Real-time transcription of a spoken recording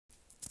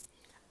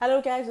Hello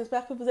guys,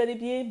 j'espère que vous allez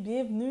bien.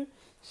 Bienvenue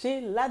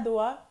chez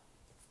Ladoa.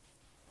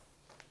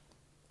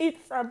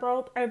 It's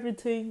about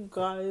everything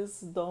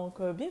guys. Donc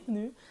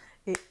bienvenue.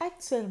 Et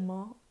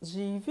actuellement,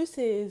 j'ai vu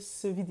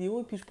ce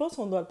vidéo et puis je pense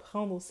qu'on doit le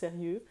prendre au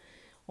sérieux.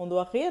 On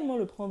doit réellement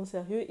le prendre au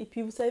sérieux. Et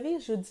puis vous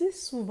savez, je dis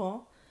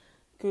souvent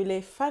que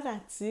les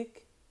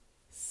fanatiques,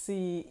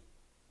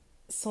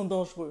 sont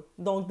dangereux.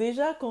 Donc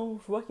déjà, quand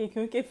je vois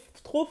quelqu'un qui est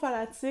trop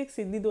fanatique,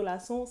 c'est de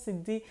l'idolation,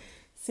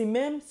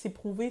 c'est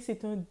prouvé,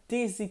 c'est un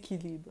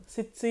déséquilibre.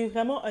 C'est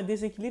vraiment un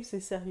déséquilibre,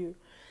 c'est sérieux.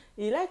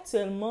 Et là,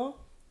 actuellement,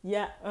 il y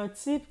a un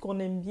type qu'on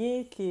aime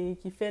bien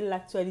qui fait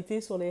l'actualité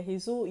sur les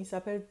réseaux. Il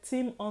s'appelle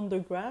Timon.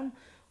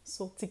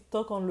 Sur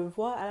TikTok, on le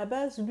voit. À la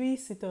base, lui,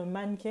 c'est un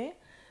mannequin.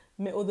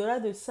 Mais au-delà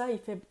de ça,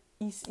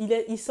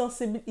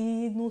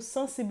 il nous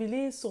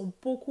sensibilise sur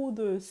beaucoup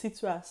de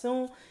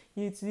situations.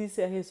 Il utilise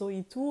ses réseaux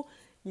et tout.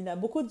 Il a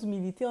beaucoup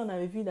d'humilité. On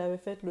avait vu, il avait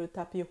fait le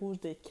tapis rouge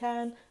des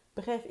Cannes.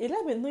 Bref, et là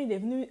maintenant, il est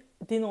venu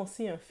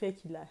dénoncer un fait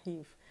qui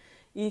l'arrive.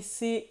 Et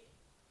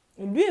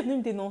lui est venu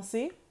me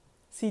dénoncer,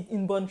 c'est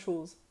une bonne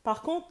chose.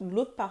 Par contre,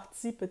 l'autre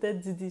partie, peut-être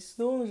DIDI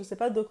STONE, je ne sais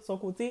pas de son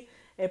côté,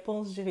 elle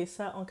pense gérer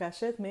ça en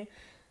cachette, mais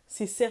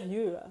c'est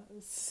sérieux, là.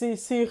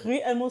 C'est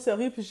réellement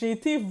sérieux. Puis j'ai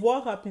été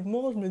voir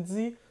rapidement, je me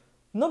dis,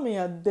 non, mais il y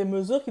a des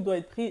mesures qui doivent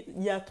être prises.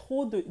 Il y a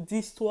trop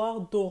d'histoires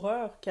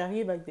d'horreur qui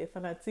arrivent avec des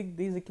fanatiques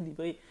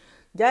déséquilibrés.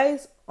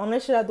 Guys, on est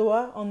chez la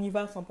Doha, on y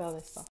va sans perdre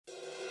d'instant.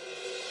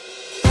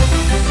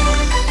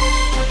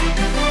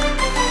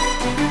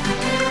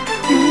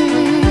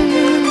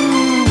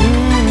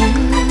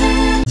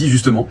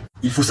 Justement,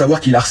 il faut savoir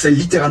qu'il harcèle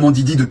littéralement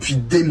Didi depuis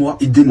des mois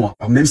et des mois.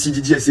 Alors même si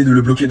Didi a essayé de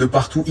le bloquer de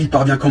partout, il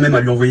parvient quand même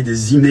à lui envoyer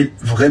des emails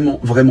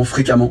vraiment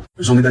fréquemment.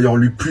 J'en ai d'ailleurs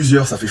lu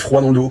plusieurs, ça fait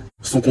froid dans le dos.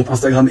 Son compte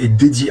Instagram est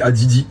dédié à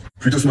Didi.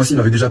 Plus tôt ce mois-ci, il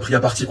m'avait déjà pris à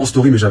partie en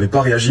story, mais j'avais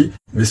pas réagi.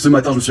 Mais ce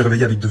matin, je me suis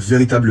réveillé avec de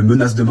véritables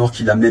menaces de mort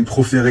qu'il a même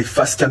proférées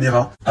face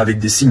caméra, avec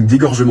des signes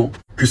d'égorgement.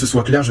 Que ce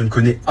soit clair, je ne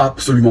connais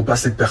absolument pas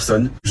cette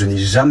personne. Je n'ai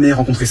jamais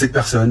rencontré cette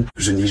personne.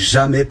 Je n'ai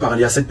jamais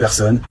parlé à cette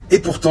personne. Et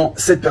pourtant,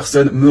 cette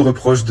personne me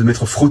reproche de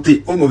m'être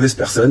frotté aux mauvaises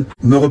personnes,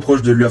 me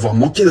reproche de lui avoir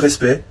manqué de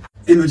respect,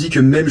 et me dit que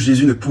même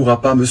Jésus ne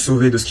pourra pas me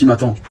sauver de ce qui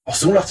m'attend. Alors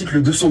selon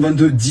l'article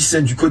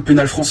 222-17 du Code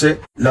pénal français,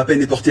 la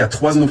peine est portée à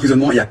 3 ans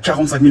d'emprisonnement et à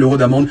 45 000 €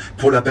 d'amende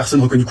pour la personne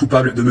reconnue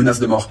coupable de menaces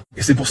de mort.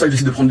 Et c'est pour ça que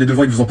j'essaie de prendre les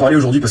devants et de vous en parler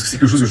aujourd'hui, parce que c'est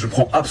quelque chose que je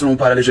prends absolument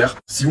pas à la légère.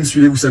 Si vous me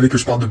suivez, vous savez que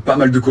je parle de pas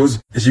mal de causes,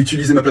 et j'ai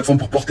utilisé ma plateforme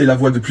pour porter la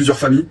voix de plusieurs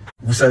familles.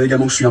 Vous savez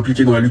également que je suis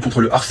impliqué dans la lutte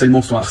contre le harcèlement,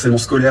 que ce soit un harcèlement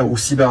scolaire ou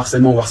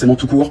cyberharcèlement ou harcèlement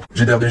tout court.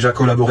 J'ai d'ailleurs déjà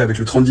collaboré avec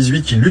le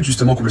 3018 qui lutte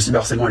justement contre le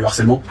cyberharcèlement et le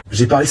harcèlement.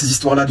 J'ai parlé de ces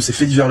histoires-là, de ces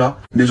faits divers-là,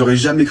 mais j'aurais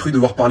jamais cru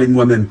devoir parler de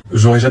moi-même.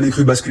 J'aurais jamais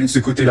cru basculer de ce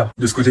côté-là,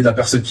 de ce côté de la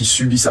personne qui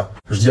subit ça.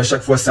 Je dis à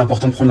chaque fois, c'est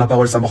important de prendre la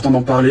parole, c'est important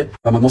d'en parler.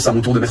 Bah maintenant, c'est à mon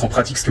tour de mettre en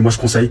pratique ce que moi je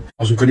conseille.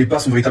 Alors je ne connais pas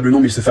son véritable nom,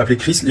 mais il se fait appeler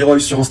Pris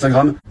sur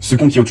Instagram. Ce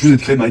compte qui vient toujours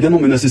d'être créé m'a également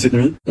menacé cette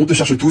nuit. On te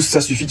cherche tous,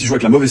 ça suffit, tu joues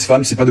avec la mauvaise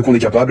femme, c'est pas de quoi on est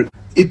capable.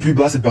 Et plus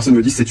bas, cette personne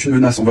me dit, c'est une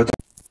menace, on va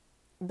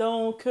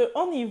Donc,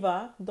 on y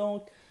va.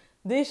 Donc,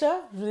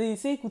 déjà, je vais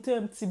essayer d'écouter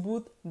un petit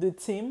bout de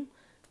Tim,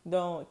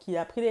 donc, qui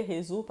a pris les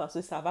réseaux parce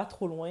que ça va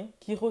trop loin,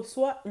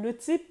 le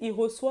type, il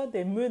reçoit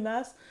des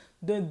menaces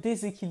d'un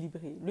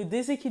déséquilibré. Le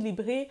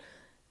déséquilibré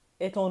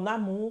est en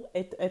amour,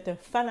 est un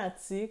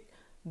fanatique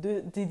de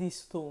DIDI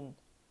STONE,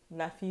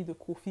 la fille de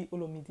Kofi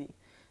Olomide.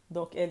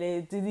 Donc,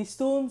 DIDI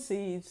STONE,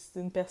 c'est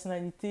une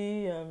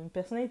personnalité,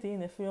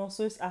 une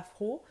influenceuse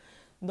afro.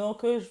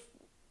 Donc,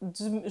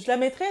 je la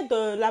mettrais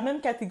de la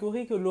même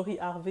catégorie que Lori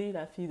Harvey,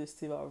 la fille de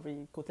Steve Harvey,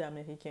 côté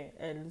américain.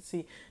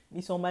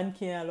 Ils sont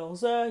mannequins à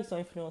leurs heures, ils sont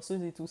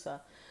influenceuses et tout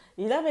ça.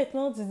 Et là,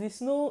 maintenant, DIDI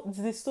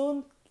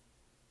STONE,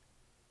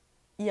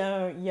 il y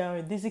a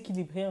un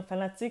déséquilibré, un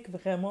fanatique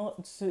vraiment.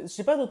 Je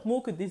n'ai pas d'autre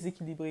mot que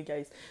déséquilibré,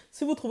 guys.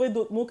 Si vous trouvez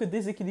d'autres mots que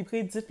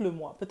déséquilibré, dites-le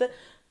moi.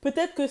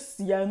 Peut-être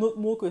qu'il y a un autre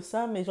mot que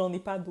ça, mais j'en ai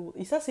pas d'autre.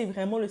 Et ça, c'est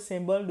vraiment le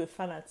symbole de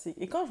fanatique.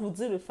 Et quand je vous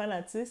dis le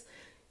fanatisme,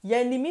 il y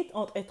a une limite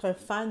entre être un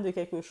fan de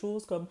quelque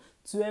chose, comme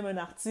tu aimes un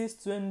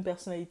artiste, tu aimes une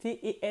personnalité,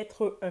 et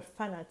être un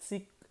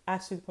fanatique à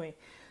ce point.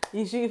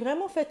 Et j'ai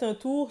vraiment fait un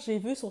tour, j'ai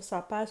vu sur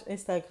sa page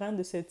Instagram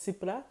de ce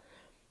type-là,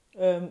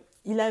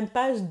 il a une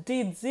page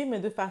dédiée, mais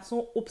de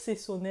façon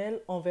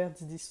obsessionnelle envers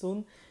DIDI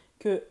STONE,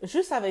 que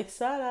juste avec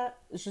ça, là,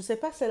 je ne sais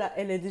pas si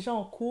elle est déjà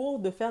en cours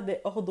de faire des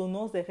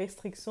ordonnances, des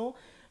restrictions,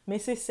 mais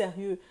c'est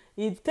sérieux.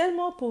 Et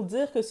tellement pour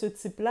dire que ce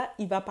type-là,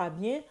 il va pas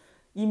bien,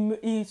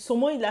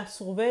 sûrement il la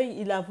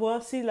surveille,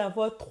 s'il la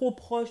voit trop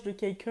proche de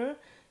quelqu'un,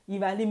 il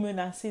va aller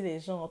menacer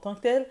les gens. En tant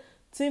que tel,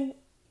 Tim,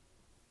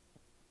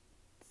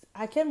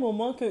 à quel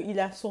moment qu'il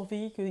a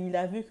surveillé, qu'il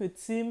a vu que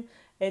Tim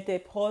était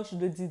proche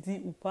de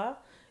Didi ou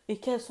pas, et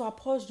qu'elle soit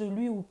proche de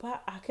lui ou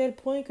pas, à quel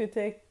point que tu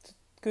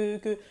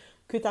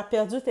as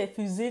perdu tes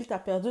fusils, tu as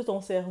perdu ton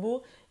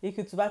cerveau et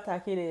que tu vas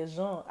attaquer les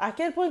gens. À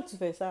quel point que tu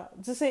fais ça?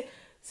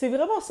 C'est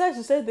vraiment ça que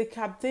j'essaie de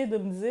capter, de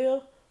me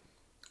dire,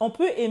 on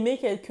peut aimer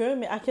quelqu'un,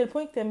 mais à quel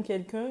point que tu aimes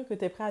quelqu'un que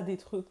tu es prêt à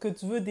détruire, que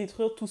tu veux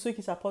détruire tous ceux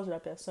qui s'approchent de la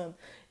personne.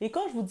 Et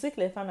quand je vous dis que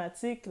les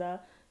fanatiques,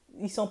 là,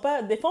 ils sont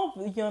pas... Des fois,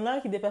 il y en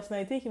a qui des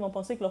personnalités qui vont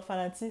penser que leur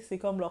fanatique, c'est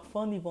comme leur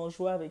fun, ils vont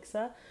jouer avec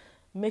ça.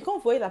 Mais quand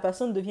vous voyez la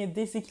personne devient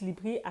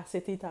déséquilibrée à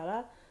cet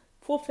état-là,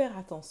 il faut faire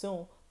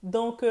attention.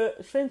 Donc,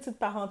 je fais une petite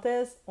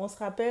parenthèse. On se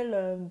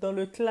rappelle dans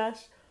le clash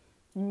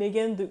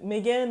Megan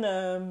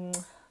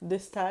de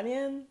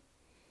Stallion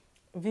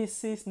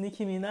versus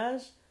Nicki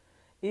Minaj.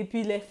 Et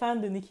puis les fans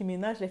de Nicki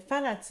Minaj, les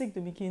fanatiques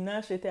de Nicki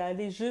Minaj étaient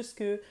allés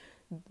jusque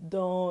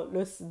dans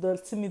le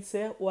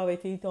cimetière où avait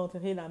été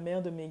enterrée la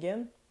mère de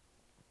Megan.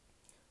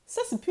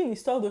 Ça, c'est plus une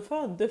histoire de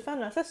fans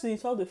là. Ça, c'est une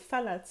histoire de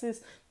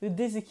fanatisme, de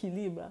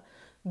déséquilibre. Là.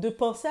 De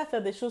penser à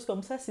faire des choses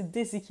comme ça, c'est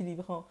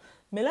déséquilibrant.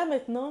 Mais là,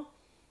 maintenant,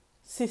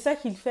 c'est ça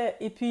qu'il fait.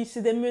 Et puis,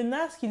 c'est des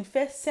menaces qu'il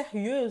fait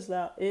sérieuses,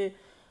 là. Et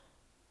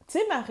Tim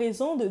a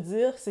raison de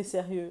dire c'est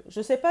sérieux.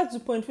 Je sais pas du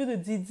point de vue de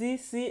Didi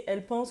si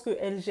elle pense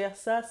qu'elle gère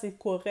ça, c'est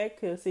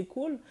correct, c'est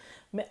cool.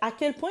 Mais à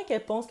quel point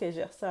qu'elle pense qu'elle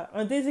gère ça?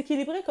 Un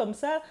déséquilibré comme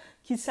ça,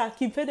 qui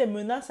fait des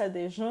menaces à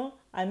des gens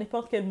à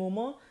n'importe quel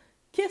moment,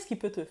 qu'est-ce qu'il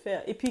peut te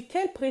faire? Et puis,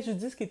 quel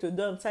préjudice qu'il te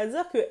donne? Ça veut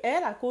dire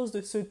qu'elle, à cause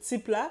de ce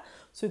type-là,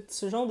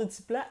 ce genre de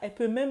type-là, elle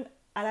peut même,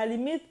 à la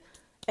limite,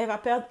 elle va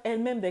perdre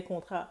elle-même des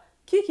contrats.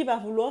 Qui va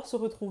vouloir se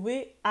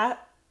retrouver à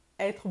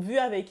être vue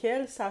avec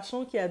elle,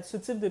 sachant qu'il y a ce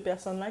type de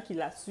personne-là qui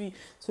la suit,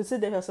 ce type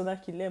de personne-là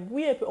qui l'aime?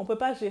 Oui, on ne peut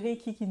pas gérer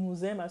qui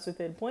nous aime à ce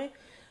tel point,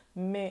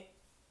 mais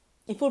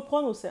il faut le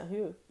prendre au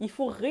sérieux. Il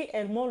faut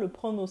réellement le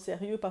prendre au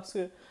sérieux parce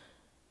que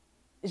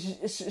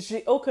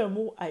j'ai aucun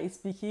mot à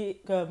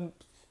expliquer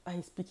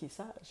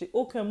ça. J'ai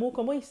aucun mot.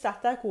 Comment il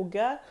s'attaque au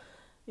gars.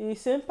 Et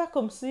c'est même pas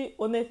comme si,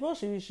 honnêtement,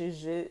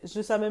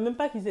 je savais même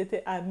pas qu'ils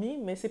étaient amis,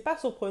 mais c'est pas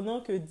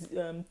surprenant que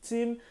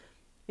Tim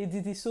et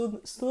Didi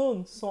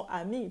Stone sont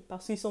amis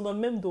parce qu'ils sont dans le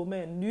même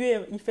domaine. Lui,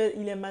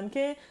 il est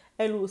mannequin,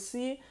 elle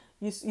aussi.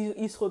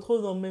 Ils se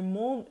retrouvent dans le même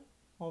monde.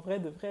 En vrai,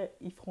 de vrai,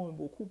 ils feront un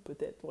beau couple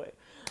peut-être, ouais.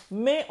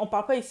 Mais on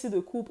parle pas ici de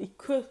couple, et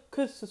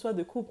que ce soit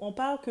de couple. On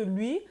parle que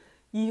lui,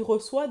 il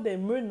reçoit des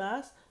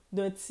menaces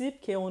d'un type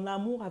qui est en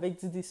amour avec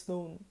Didi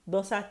Stone.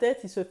 Dans sa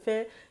tête,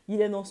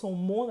 il est dans son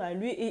monde à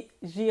lui. Et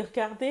j'ai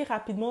regardé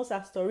rapidement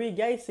sa story.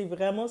 Gars,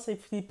 c'est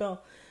flippant.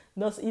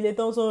 Il est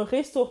dans un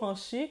restaurant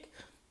chic.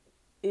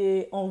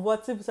 Et on voit,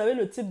 vous savez,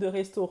 le type de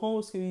restaurant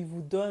où il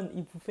vous donne,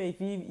 il vous fait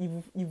vivre,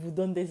 il vous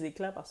donne des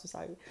éclats parce que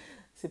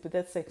c'est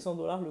peut-être 500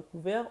 $ le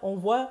couvert. On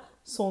voit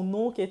son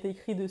nom qui est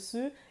écrit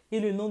dessus et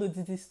le nom de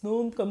Didi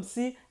Stone comme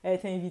si elle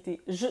était invitée.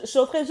 Je suis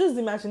en train juste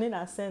d'imaginer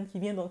la scène qui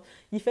vient.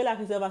 Il fait la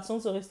réservation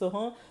de ce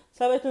restaurant.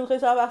 Ça va être une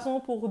réservation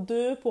pour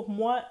 2, pour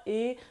moi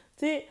et...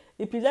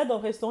 Et puis là, dans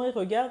le restaurant, il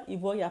regarde, il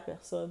voit qu'il n'y a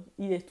personne.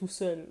 Il est tout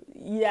seul.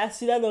 Il est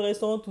assis là dans le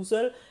restaurant tout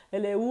seul.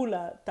 Elle est où,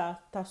 là,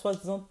 ta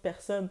soi-disant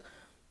personne?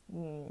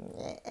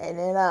 Elle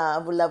est là,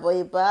 vous ne la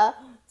voyez pas?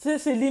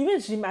 C'est limite,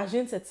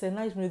 j'imagine cette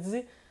scène-là et je me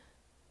dis,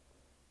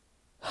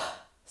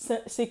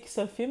 c'est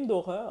un film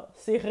d'horreur.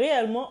 C'est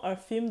réellement un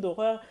film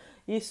d'horreur.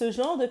 Et ce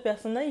genre de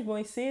personnes-là, ils vont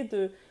essayer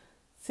de...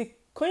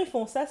 Quand ils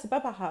font ça, c'est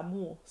pas par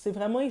amour. C'est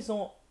vraiment, ils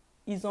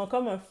ont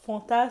comme un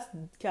fantasme,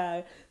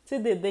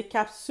 des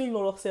capsules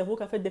dans leur cerveau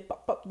qui ont fait des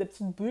pop-pop, des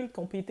petites bulles qui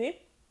ont pété.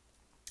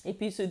 Et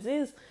puis ils se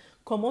disent,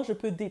 comment je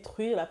peux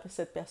détruire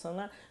cette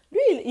personne-là? Lui,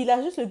 il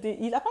a juste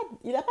il a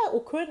pas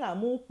aucun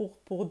amour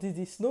pour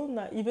Didi Stone,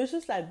 là. Il veut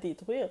juste la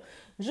détruire.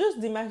 Juste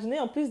d'imaginer,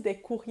 en plus des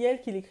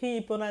courriels qu'il écrit.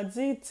 Et puis on a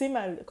dit, Tim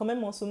a quand même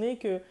mentionné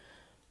que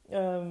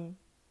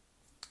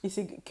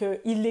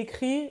il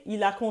l'écrit, il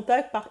la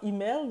contacte par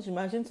email,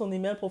 j'imagine son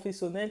email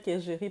professionnel qui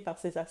est géré par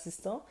ses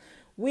assistants.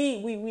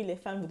 Oui, les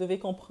fans, vous devez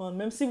comprendre.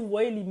 Même si vous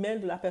voyez l'email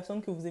de la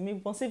personne que vous aimez, vous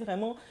pensez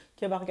vraiment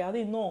qu'elle va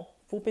regarder? Non,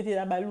 il faut péter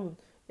la balloune.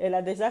 Elle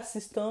a des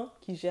assistants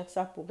qui gèrent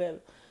ça pour elle.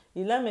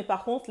 Et là, mais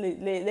par contre,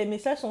 les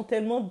messages sont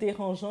tellement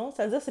dérangeants.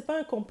 C'est-à-dire, c'est pas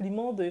un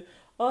compliment de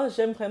 « Oh,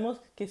 j'aime vraiment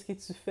qu'est-ce que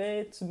tu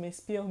fais, tu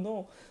m'inspires. »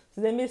 Non.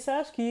 C'est des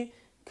messages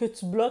que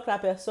tu bloques la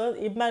personne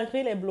et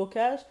malgré les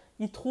blocages,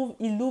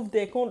 il ouvre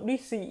des comptes.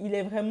 Lui, il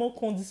est vraiment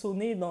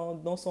conditionné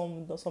dans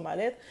son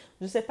mal-être.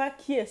 Je sais pas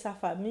qui est sa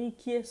famille,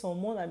 qui est son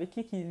monde, avec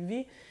qui il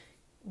vit.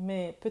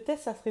 Mais peut-être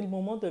ça serait le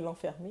moment de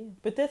l'enfermer.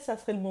 Peut-être ça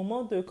serait le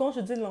moment de, quand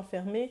je dis de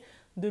l'enfermer,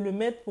 de le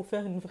mettre pour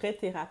faire une vraie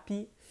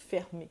thérapie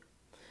fermée.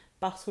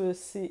 Parce que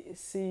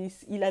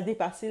il a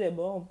dépassé les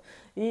bornes.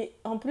 Et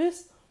en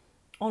plus,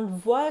 on le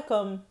voit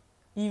comme...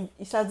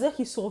 C'est-à-dire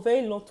qu'il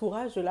surveille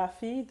l'entourage de la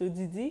fille de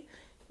Didi.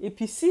 Et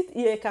puis, s'il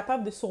est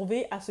capable de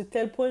surveiller à ce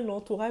tel point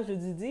l'entourage de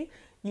Didi,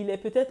 il est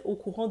peut-être au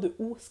courant de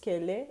où ce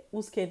qu'elle est,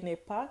 où ce qu'elle n'est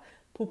pas,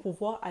 pour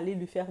pouvoir aller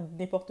lui faire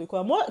n'importe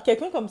quoi. Moi,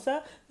 quelqu'un comme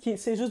ça,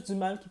 c'est juste du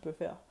mal qu'il peut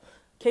faire.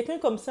 Quelqu'un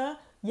comme ça,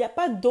 il n'y a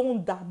pas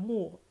d'onde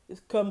d'amour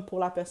comme pour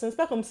la personne. C'est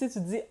pas comme si tu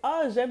dis «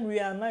 Ah, j'aime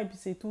Rihanna » et puis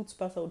c'est tout, tu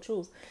passes à autre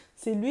chose.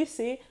 C'est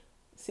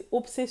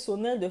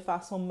obsessionnel de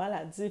façon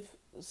maladive.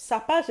 Sa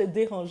page est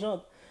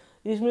dérangeante.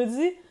 Et je me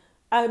dis,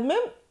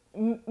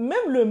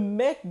 même le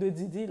mec de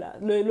Didi, là,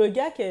 le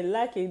gars qui est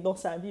là, qui est dans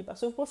sa vie, parce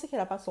que vous pensez qu'elle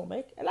n'a pas son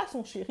mec, elle a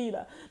son chéri,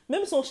 là.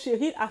 Même son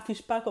chéri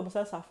n'affiche pas comme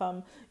ça sa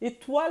femme. Et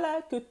toi,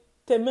 là, que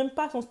t'es même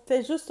pas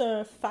t'es juste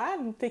un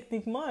fan,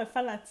 techniquement, un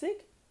fanatique,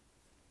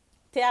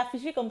 t'es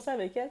affiché comme ça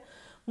avec elle.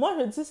 Moi,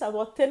 je dis, ça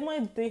doit tellement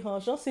être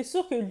dérangeant. C'est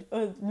sûr que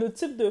le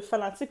type de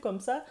fanatique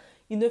comme ça,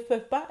 ils ne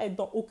peuvent pas être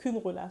dans aucune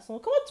relation.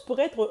 Comment tu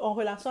pourrais être en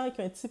relation avec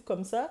un type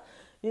comme ça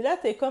Et là,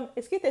 t'es comme,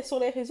 est-ce que t'es sur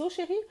les réseaux,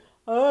 chérie?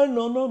 Ah,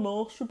 non, non,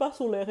 non, je suis pas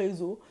sur les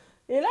réseaux.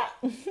 Et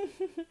là,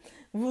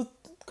 vous,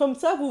 comme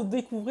ça, vous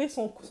découvrez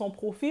son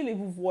profil et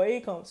vous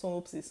voyez son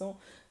obsession.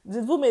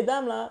 Dites-vous,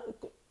 mesdames, là,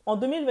 en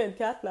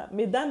 2024, là,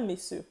 mesdames,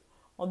 messieurs,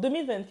 en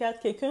 2024,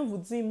 quelqu'un vous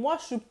dit, moi,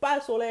 je suis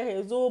pas sur les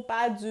réseaux,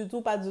 pas du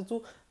tout, pas du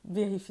tout.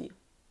 Vérifiez.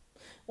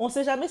 On ne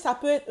sait jamais, ça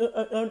peut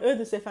être un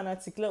de ces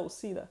fanatiques-là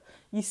aussi. Là.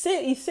 Il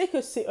sait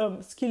que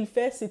ce qu'il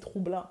fait, c'est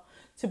troublant.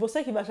 C'est pour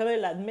ça qu'il ne va jamais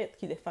l'admettre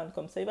qu'il est fan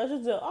comme ça. Il va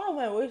juste dire, ah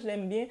ouais, oui, je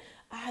l'aime bien.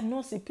 Ah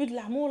non, c'est plus de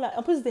l'amour là.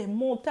 En plus, des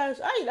montages.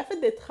 Ah, il a fait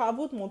des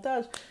travaux de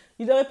montage.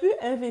 Il aurait pu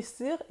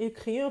investir et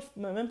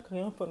même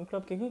créer un fan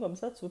club. Quelqu'un comme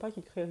ça, tu ne veux pas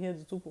qu'il crée rien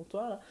du tout pour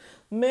toi. Là.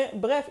 Mais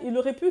bref, il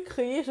aurait pu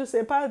créer, je ne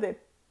sais pas,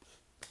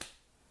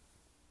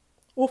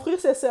 offrir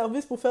ses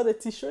services pour faire des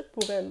t-shirts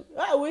pour elle.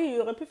 Ah oui,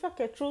 il aurait pu faire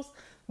quelque chose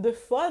de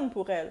fun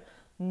pour elle.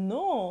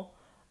 Non.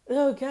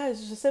 Oh, gars,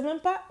 je sais même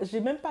pas, j'ai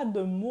même pas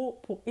de mots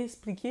pour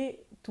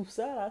expliquer tout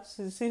ça, là.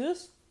 C'est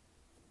juste,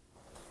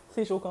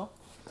 c'est choquant.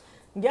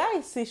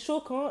 Guys, c'est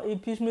choquant. Et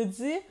puis je me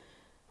dis,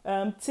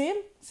 Tim,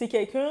 c'est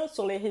quelqu'un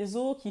sur les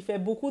réseaux qui fait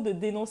beaucoup de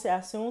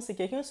dénonciations. C'est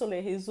quelqu'un sur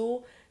les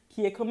réseaux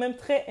qui est quand même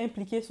très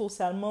impliqué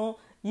socialement.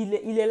 Il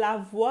est la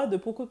voix de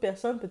beaucoup de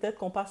personnes, peut-être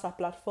qu'on passe sa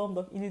plateforme.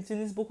 Donc, il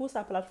utilise beaucoup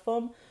sa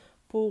plateforme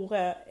pour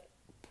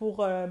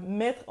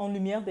mettre en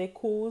lumière des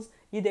causes.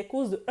 Il y a des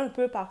causes de un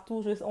peu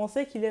partout. On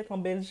sait qu'il est en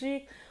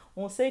Belgique.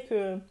 On sait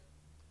que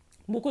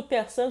beaucoup de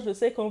personnes, je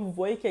sais, quand vous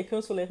voyez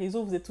quelqu'un sur les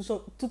réseaux, vous êtes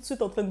tout de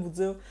suite en train de vous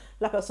dire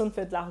la personne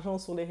fait de l'argent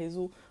sur les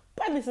réseaux.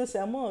 Pas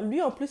nécessairement.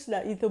 Lui, en plus, il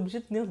est obligé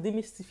de venir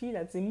démystifier. Il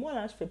a dit, moi,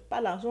 là, je fais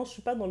pas d'argent. Je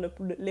suis pas dans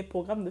les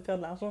programmes de faire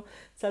de l'argent.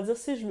 C'est-à-dire,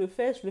 si je le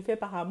fais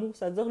par amour.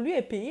 C'est-à-dire, lui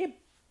est payé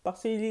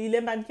parce qu'il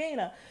est mannequin,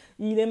 là.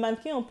 Il est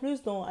mannequin, en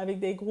plus, avec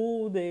des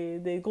gros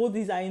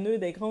designers,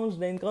 des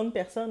grandes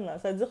personnes, là.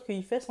 C'est-à-dire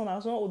qu'il fait son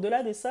argent.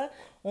 Au-delà de ça,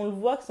 on le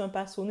voit que c'est un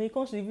passionné.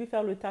 Quand je l'ai vu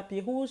faire le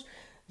tapis rouge,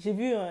 j'ai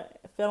vu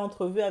faire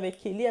l'entrevue avec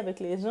Kelly, avec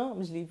les gens.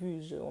 Je l'ai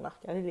vu, on a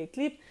regardé les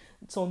clips.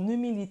 Son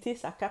humilité,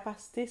 sa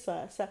capacité,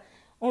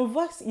 on le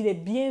voit qu'il est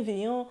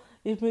bienveillant.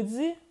 Et je me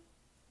dis,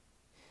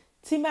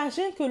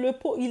 t'imagines que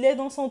il est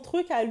dans son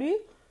truc à lui,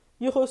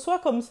 il reçoit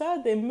comme ça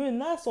des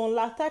menaces, on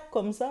l'attaque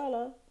comme ça,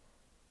 là.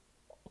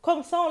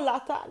 Comme ça, on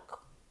l'attaque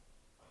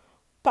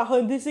par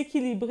un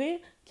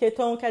déséquilibré qui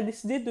a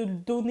décidé de lui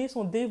donner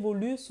son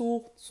dévolu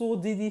sur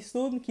DIDI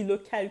STONE qui ne le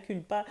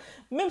calcule pas.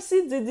 Même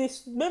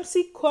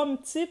si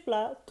comme type,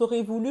 là,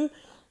 t'aurais voulu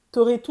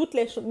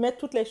mettre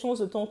toutes les choses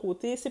de ton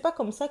côté, c'est pas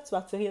comme ça que tu vas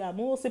attirer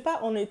l'amour. C'est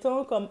pas en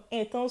étant comme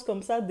intense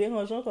comme ça,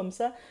 dérangeant comme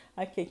ça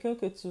à quelqu'un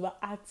que tu vas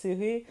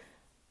attirer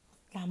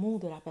l'amour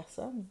de la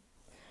personne.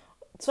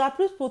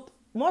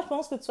 Moi, je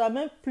pense que tu vas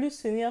même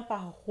plus finir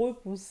par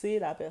repousser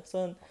la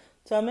personne.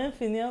 Tu vas même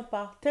finir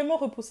par tellement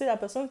repousser la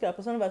personne que la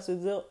personne va se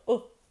dire,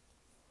 oh,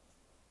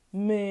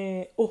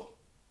 mais, oh,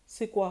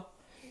 c'est quoi?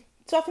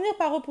 Tu vas finir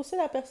par repousser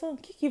la personne.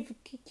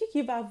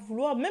 Qui va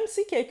vouloir, même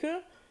si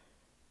quelqu'un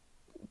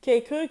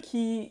tu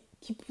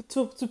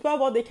peux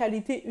avoir des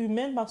qualités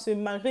humaines parce que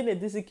malgré les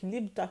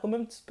déséquilibres,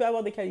 tu peux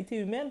avoir des qualités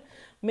humaines,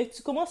 mais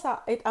tu commences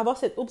à avoir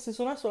cette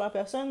obsession-là sur la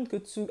personne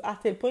à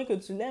tel point que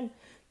tu l'aimes,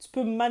 tu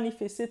peux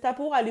manifester. Tu as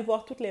pour aller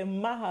voir toutes les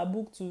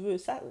marabouts que tu veux.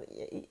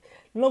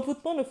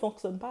 L'envoûtement ne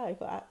fonctionne pas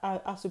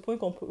à ce point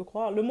qu'on peut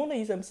croire. Le monde,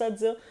 ils aiment ça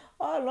dire,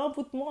 oh,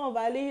 l'envoûtement, on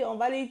va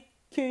aller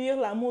cueillir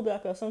l'amour de la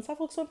personne. Ça ne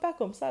fonctionne pas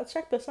comme ça.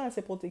 Chaque personne a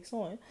ses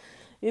protections. Hein.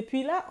 Et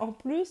puis là, en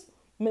plus,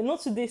 maintenant,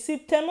 tu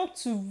décides, tellement que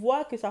tu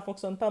vois que ça ne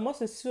fonctionne pas. Moi,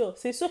 c'est sûr.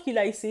 C'est sûr qu'il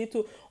a essayé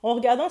tout. En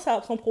regardant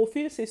son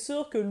profil, c'est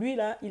sûr que lui,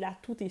 là, il a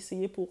tout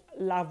essayé pour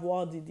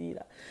l'avoir, Didi,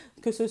 là.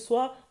 Que ce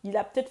soit, il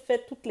a peut-être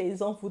fait tous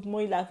les envoûtements,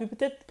 il a vu,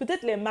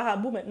 peut-être les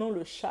marabouts, maintenant,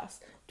 le chassent.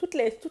 Toutes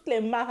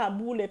les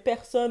marabouts, les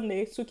personnes,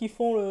 ceux qui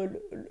font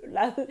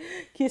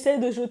qui essaient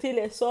de jeter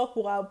les sorts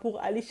pour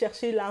aller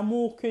chercher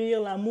l'amour,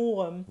 cueillir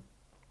l'amour,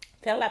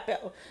 faire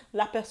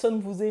la personne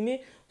vous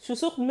aimer. Je suis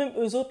sûre que même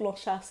eux autres l'ont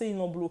chassé, ils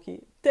l'ont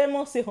bloqué.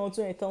 Tellement c'est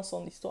rendu intense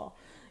son histoire.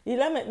 Et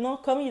là maintenant,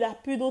 comme il a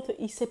plus d'autres,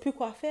 il sait plus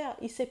quoi faire,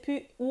 il sait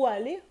plus où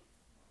aller.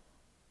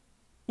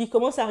 Il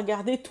commence à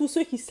regarder tous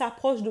ceux qui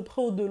s'approchent de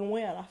près ou de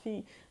loin à la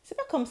fille. C'est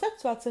pas comme ça que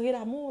tu vas attirer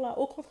l'amour, là.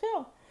 Au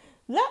contraire.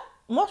 Là,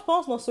 moi je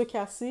pense dans ce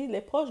cas-ci,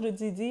 les proches de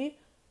Didi,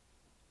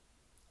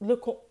 le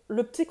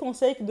petit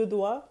conseil de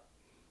doigt,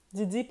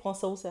 Didi, prends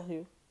ça au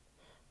sérieux.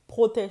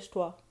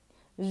 Protège-toi.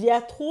 Il y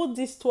a trop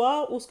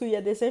d'histoires où il y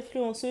a des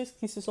influenceuses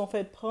qui se sont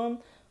fait prendre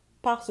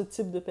par ce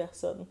type de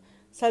personnes.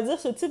 C'est-à-dire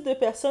ce type de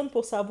personnes,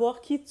 pour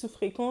savoir qui tu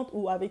fréquentes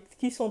ou avec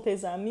qui sont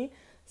tes amis,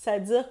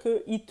 c'est-à-dire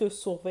qu'ils te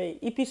surveillent.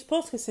 Et puis je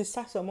pense que c'est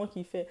ça seulement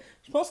qu'il fait.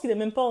 Je pense qu'il n'est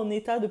même pas en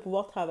état de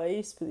pouvoir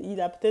travailler. Il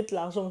a peut-être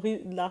l'argent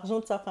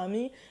de sa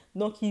famille,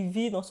 donc il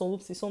vit dans son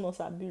obsession, dans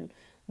sa bulle.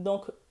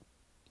 Donc,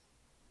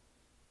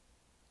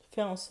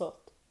 fais en sorte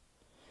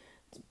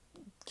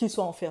qu'ils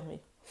soient enfermés.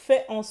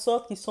 Fais en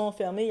sorte qu'ils soient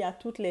enfermés. Il y a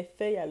toutes les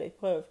faits, il y a les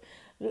preuves.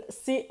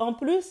 C'est en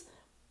plus,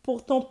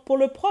 pour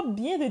le propre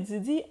bien de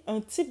Didi,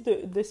 un type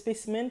de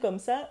spécimen comme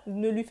ça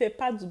ne lui fait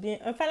pas du bien.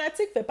 Un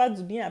fanatique ne fait pas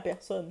du bien à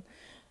personne.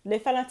 Les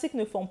fanatiques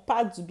ne font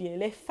pas du bien.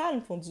 Les fans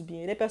font du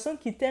bien. Les personnes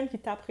qui t'aiment, qui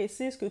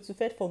t'apprécient ce que tu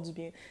fais font du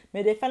bien.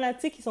 Mais les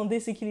fanatiques qui sont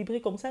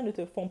déséquilibrés comme ça ne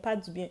te font pas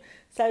du bien.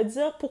 Ça veut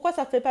dire, pourquoi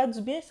ça ne fait pas du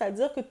bien? Ça veut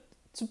dire que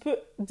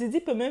Didi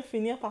peut même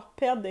finir par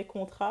perdre des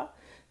contrats.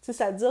 Tu sais,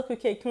 ça veut dire que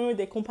quelqu'un,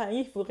 des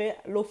compagnies, il faudrait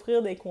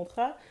l'offrir des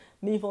contrats,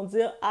 mais ils vont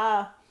dire,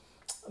 ah,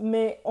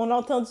 mais on a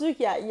entendu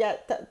qu'il y a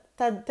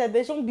t'as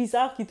des gens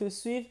bizarres qui te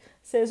suivent.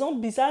 Ces gens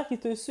bizarres qui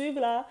te suivent,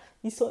 là,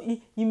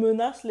 ils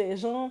menacent les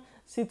gens.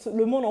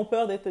 Le monde a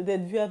peur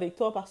d'être vu avec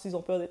toi parce qu'ils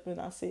ont peur d'être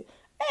menacés.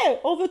 Hé,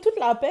 on veut toute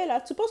la paix, là.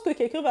 Tu penses que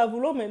quelqu'un va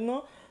vouloir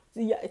maintenant...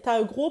 T'as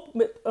un gros...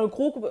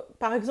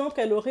 Par exemple,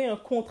 elle aurait un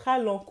contrat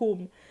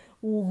Lancôme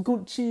ou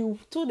Gucci ou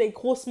toutes des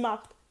grosses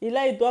marques. Et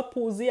là, elle doit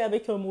poser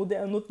avec un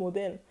autre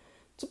modèle.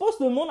 Tu penses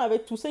que le monde,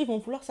 avec tout ça, ils vont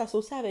vouloir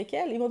s'associer avec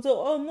elle? Ils vont dire,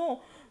 oh non,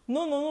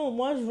 non, non, non,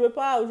 moi, je veux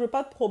pas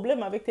de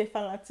problème avec tes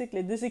fanatiques.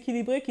 Les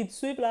déséquilibrés qui te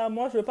suivent, là,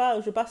 moi, je veux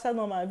pas ça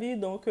dans ma vie.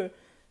 Donc,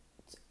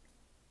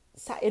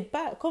 ça aide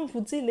pas. Comme je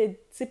vous dis,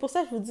 c'est pour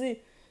ça que je vous dis,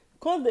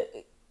 quand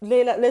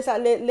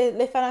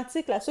les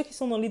fanatiques, là, ceux qui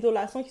sont dans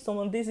l'idolation, qui sont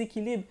dans le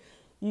déséquilibre,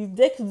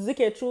 dès qu'ils disent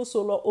quelque chose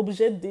sur leur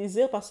objet de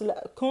désir, parce que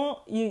là,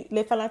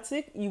 les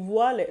fanatiques, ils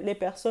voient les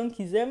personnes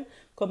qu'ils aiment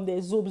comme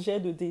des objets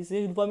de désir,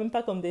 ils ne voient même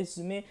pas comme des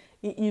humains.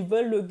 Et ils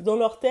veulent, dans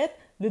leur tête,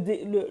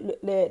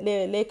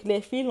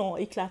 les fils ont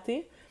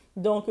éclaté.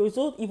 Donc, eux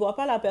autres, ils ne voient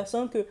pas la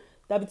personne que...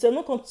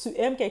 Habituellement, quand tu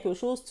aimes quelque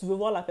chose, tu veux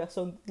voir la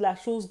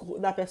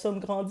personne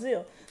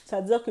grandir.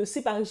 C'est-à-dire que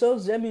si, par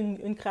exemple, j'aime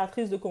une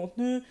créatrice de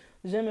contenu,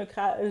 j'aime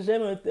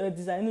un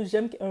designer,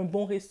 j'aime un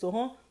bon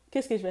restaurant,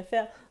 qu'est-ce que je vais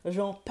faire? Je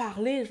vais en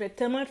parler, je vais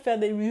tellement faire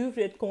des reviews, je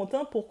vais être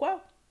content. Pourquoi?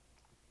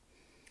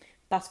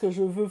 Parce que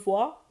je veux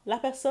voir la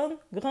personne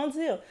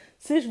grandir.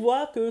 Si je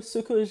vois que ce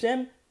que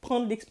j'aime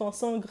prendre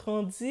l'expansion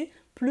grandit,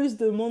 plus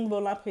de monde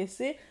va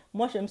l'apprécier,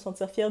 moi, je vais me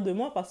sentir fière de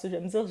moi parce que je vais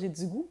me dire j'ai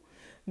du goût.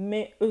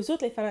 Mais eux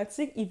autres, les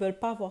fanatiques, ils veulent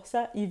pas voir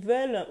ça. Ils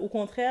veulent, au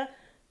contraire,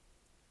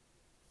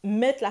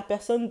 mettre la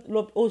personne,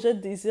 l'objet de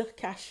désir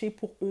caché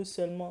pour eux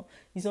seulement.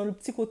 Ils ont le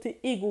petit côté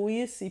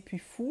égoïste et puis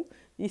fou.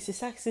 Et c'est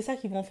ça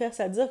qu'ils vont faire.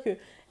 C'est-à-dire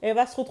qu'elle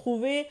va se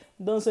retrouver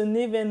dans un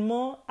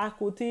événement à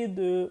côté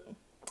de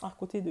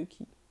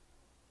qui?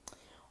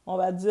 On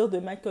va dire de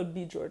Michael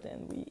B. Jordan,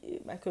 oui.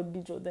 Michael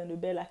B. Jordan, le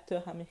bel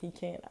acteur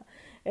américain, là.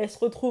 Elle se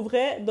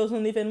retrouverait dans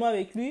un événement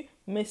avec lui,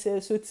 mais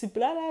ce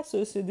type-là,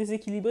 ce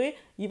déséquilibré,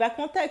 il va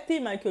contacter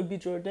Michael B.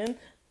 Jordan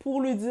pour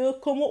lui dire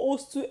 « Comment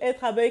oses-tu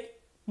être avec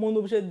mon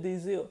objet de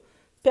désir?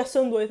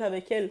 Personne ne doit être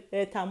avec elle, elle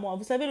est à moi. »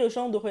 Vous savez, le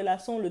genre de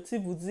relation, le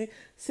type vous dit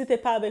 « Si t'es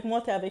pas avec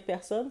moi, t'es avec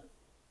personne. »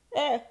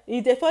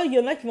 Et des fois, il y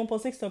en a qui vont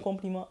penser que c'est un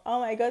compliment.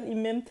 Oh my God, il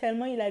m'aime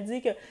tellement, il a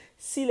dit que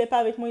s'il n'est pas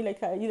avec moi, il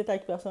est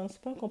avec personne. C'est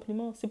pas un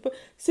compliment.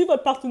 Si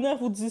votre partenaire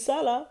vous dit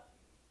ça, là,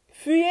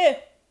 fuyez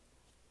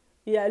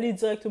et allez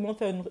directement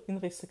faire une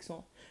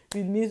restriction.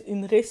 Une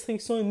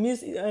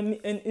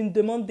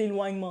demande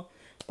d'éloignement.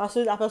 Parce que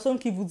la personne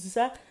qui vous dit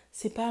ça,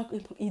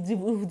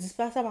 vous dit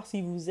pas ça parce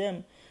qu'il vous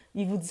aime.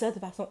 Il vous dit ça de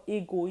façon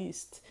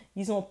égoïste.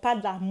 Ils n'ont pas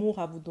d'amour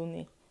à vous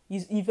donner.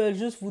 Ils veulent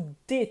juste vous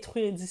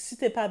détruire. Ils disent, si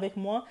tu n'es pas avec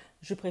moi,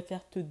 je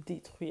préfère te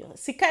détruire.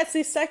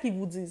 C'est ça qu'ils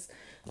vous disent.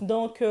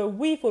 Donc,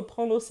 oui, il faut le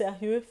prendre au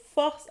sérieux.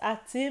 Force à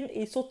Tim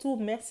et surtout,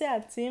 merci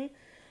à Tim.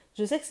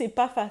 Je sais que c'est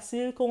pas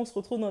facile quand on se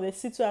retrouve dans des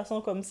situations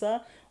comme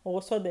ça. On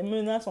reçoit des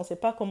menaces, on ne sait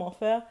pas comment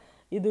faire.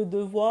 Et de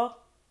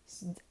devoir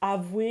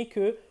avouer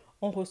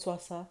qu'on reçoit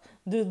ça.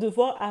 De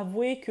devoir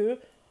avouer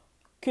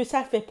que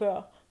ça fait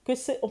peur.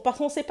 Parce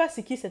qu'on ne sait pas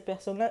c'est qui cette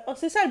personne-là. Oh,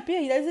 c'est ça le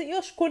pire. Il a dit, yo,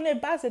 je connais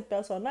pas cette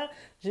personne-là.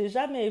 J'ai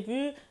jamais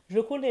vu. Je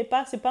connais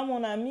pas. C'est pas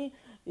mon ami.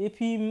 Et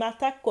puis, il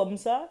m'attaque comme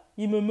ça.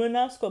 Il me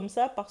menace comme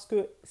ça parce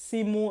que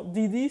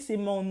Didi, c'est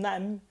mon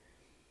ami.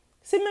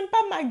 C'est même pas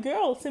ma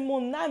girl. C'est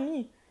mon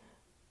ami.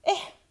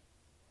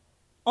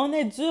 On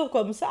est dur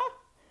comme ça.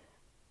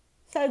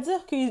 Ça veut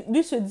dire que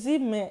lui se dit,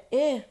 mais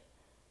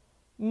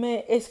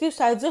est-ce que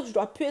ça veut dire que je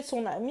dois plus être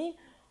son ami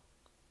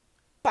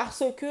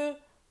parce que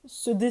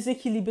ce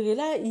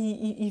déséquilibré-là,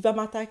 il va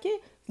m'attaquer.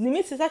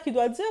 Limite, c'est ça qu'il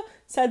doit dire.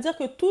 Ça veut dire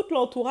que tout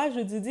l'entourage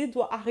de Didi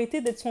doit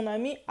arrêter d'être son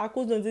ami à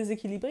cause d'un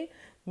déséquilibré.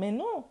 Mais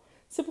non.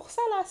 C'est pour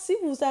ça, là, si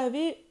vous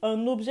avez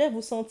un objet,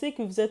 vous sentez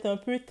que vous êtes un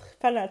peu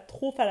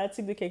trop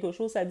fanatique de quelque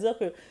chose, ça veut dire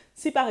que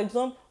si, par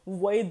exemple, vous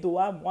voyez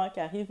Doha, moi, qui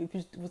arrive, et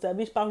puis vous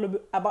savez, je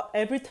parle about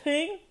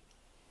everything,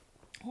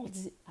 on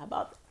dit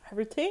about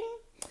everything.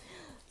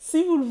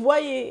 Si vous le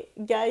voyez,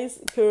 guys,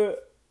 que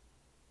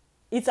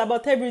it's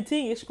about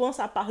everything, et je commence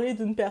à parler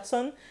d'une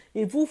personne,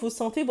 et vous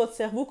sentez votre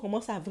cerveau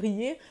commence à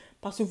vriller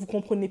parce que vous ne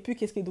comprenez plus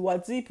qu'est-ce qu'il doit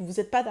dire, puis vous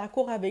n'êtes pas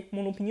d'accord avec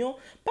mon opinion,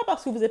 pas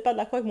parce que vous n'êtes pas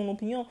d'accord avec mon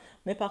opinion,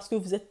 mais parce que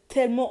vous êtes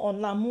tellement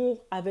en amour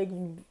avec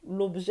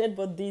l'objet de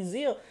votre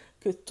désir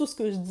que tout ce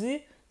que je dis,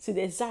 c'est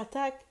des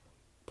attaques.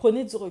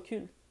 Prenez du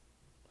recul.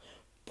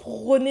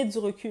 Prenez du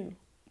recul.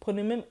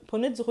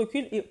 Prenez du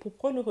recul, et pour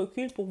prendre le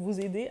recul, pour vous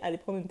aider à aller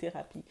prendre une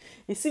thérapie.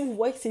 Et si vous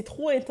voyez que c'est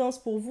trop intense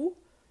pour vous,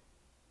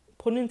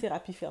 prenez une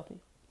thérapie fermée.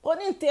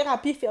 Prenez une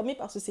thérapie fermée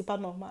parce que c'est pas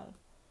normal.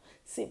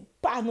 C'est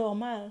pas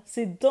normal.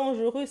 C'est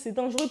dangereux. C'est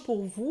dangereux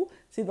pour vous.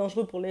 C'est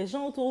dangereux pour les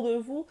gens autour de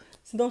vous.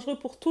 C'est dangereux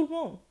pour tout le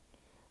monde.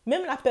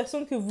 Même la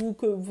personne que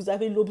vous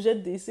avez l'objet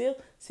de désir,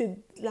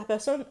 la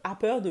personne a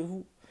peur de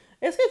vous.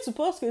 Est-ce que tu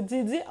penses que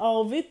Didi a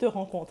envie de te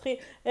rencontrer?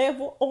 Allez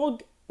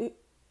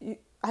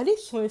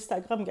sur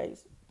Instagram,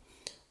 guys.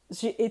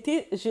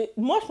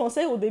 Moi, je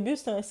pensais au début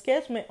c'était un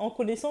sketch, mais en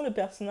connaissant le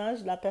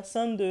personnage, la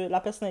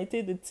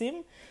personnalité de Tim,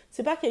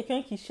 c'est pas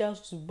quelqu'un qui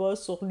cherche du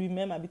buzz sur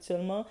lui-même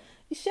habituellement.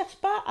 Il cherche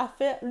pas à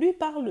faire. Lui il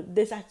parle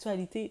des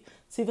actualités.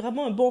 C'est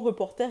vraiment un bon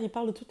reporter. Il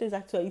parle de toutes les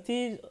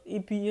actualités et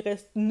puis il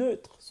reste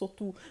neutre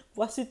surtout.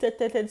 Voici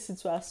telle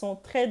situation,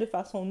 très de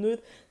façon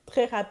neutre,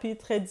 très rapide,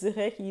 très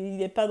direct. Il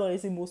n'est pas dans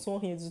les émotions,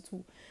 rien du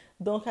tout.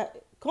 Donc,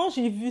 quand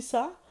j'ai vu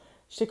ça,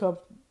 j'étais comme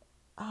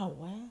ah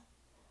ouais.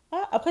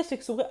 Ah, après,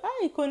 j'étais surpris. Ah,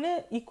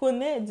 il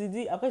connaît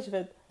Didi. Après, j'ai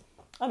fait,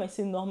 ah, mais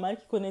c'est normal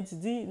qu'il connaît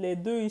Didi. Les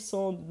deux, ils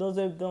sont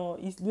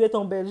lui est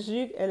en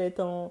Belgique, elle est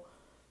en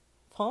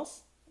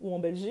France, ou en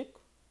Belgique,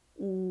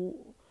 ou,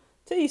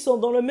 tu sais, ils sont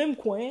dans le même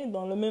coin,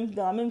 dans la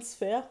même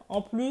sphère.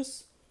 En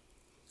plus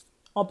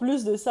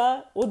de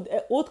ça,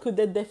 autre que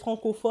d'être des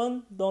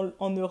francophones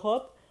en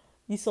Europe,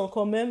 ils sont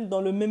quand même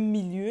dans le même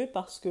milieu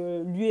parce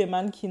que lui est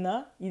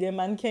mannequinat, il est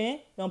mannequin,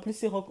 et en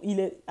plus,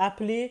 il est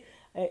appelé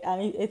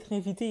à être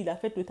invité, il a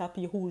fait le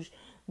tapis rouge.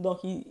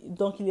 Donc,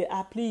 il est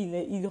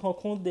appelé, il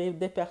rencontre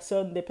des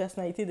personnes, des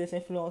personnalités, des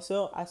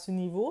influenceurs à ce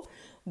niveau.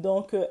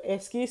 Donc,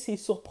 est-ce que c'est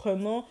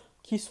surprenant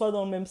qu'ils soient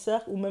dans le même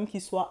cercle ou même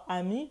qu'ils soient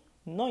amis?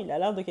 Non, il a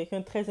l'air de quelqu'un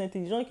de très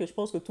intelligent et que je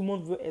pense que tout le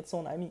monde veut être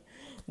son ami.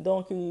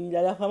 Donc, il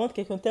a l'air vraiment de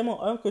quelqu'un de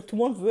tellement humble que tout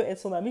le monde veut être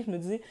son ami. Je me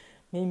disais,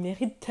 mais il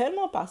mérite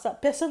tellement pas ça.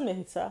 Personne ne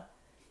mérite ça.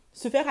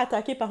 Se faire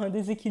attaquer par un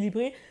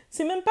déséquilibré,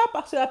 c'est même pas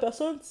parce que la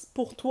personne,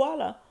 pour toi,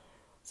 là,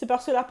 c'est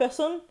parce que la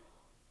personne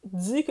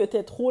dit que tu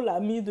es trop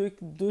l'ami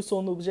de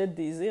son objet de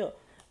désir.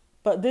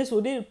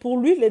 Désolé, pour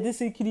lui, les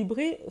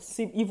déséquilibrés,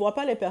 il ne voit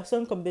pas les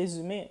personnes comme des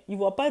humains. Il ne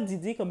voit pas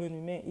Didi comme un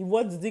humain. Il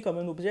voit Didi comme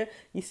un objet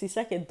et c'est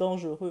ça qui est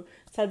dangereux.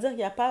 C'est-à-dire qu'il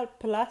n'y a pas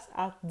place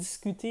à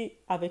discuter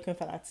avec un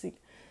fanatique.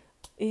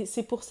 Et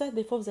c'est pour ça,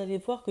 des fois, vous allez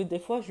voir que des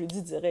fois, je le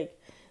dis direct.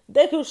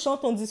 Dès que je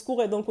chante ton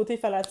discours est dans le côté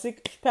fanatique,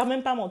 je ne perds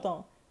même pas mon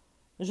temps.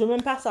 Je ne veux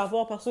même pas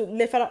savoir parce que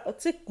les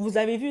fanatiques, vous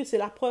avez vu, c'est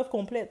la preuve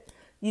complète.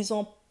 Ils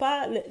n'ont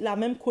pas la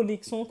même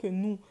connexion que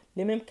nous,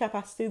 les mêmes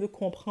capacités de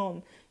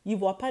comprendre. Ils ne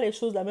voient pas les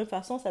choses de la même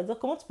façon. C'est-à-dire,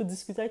 comment tu peux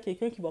discuter avec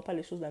quelqu'un qui ne voit pas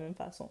les choses de la même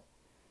façon?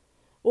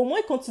 Au moins,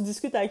 quand tu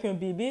discutes avec un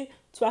bébé,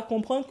 tu vas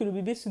comprendre que le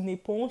bébé, c'est une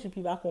éponge et puis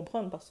il va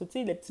comprendre. Parce que, tu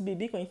sais, les petits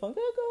bébés, quand ils font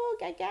coucou,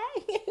 caca,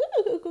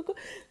 coucou,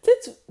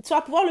 tu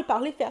vas pouvoir le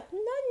parler, faire non,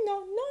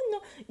 non, non, non.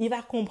 Il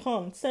va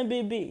comprendre. C'est un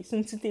bébé, c'est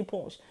une petite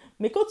éponge.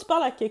 Mais quand tu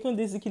parles à quelqu'un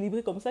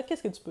déséquilibré comme ça,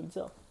 qu'est-ce que tu peux le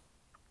dire?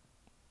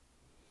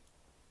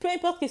 Peu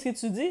importe ce que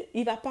tu dis,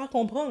 il ne va pas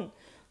comprendre.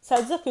 Ça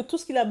veut dire que tout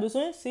ce qu'il a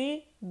besoin,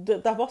 c'est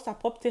d'avoir sa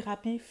propre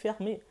thérapie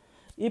fermée.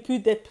 Et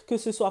puis que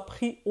ce soit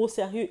pris au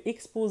sérieux,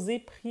 exposé,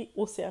 pris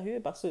au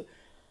sérieux. Parce que,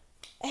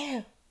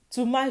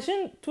 tu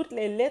imagines toutes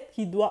les lettres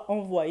qu'il doit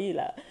envoyer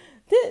là.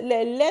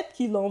 Les lettres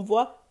qu'il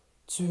envoie.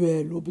 Tu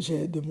es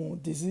l'objet de mon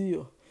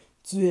désir.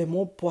 Tu es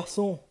mon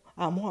poisson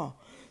à moi.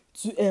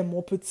 Tu es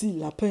mon petit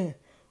lapin.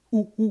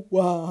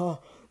 Ouah.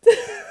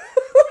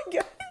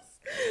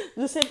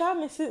 Je sais pas,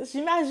 mais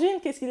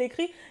j'imagine qu'est-ce qu'il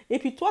écrit. Et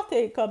puis toi, tu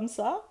es comme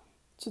ça,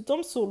 tu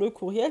tombes sur le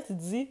courriel, tu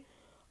te dis,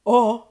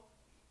 oh,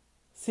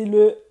 c'est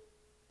le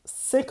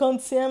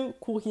 50e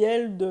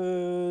courriel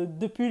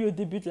depuis le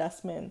début de la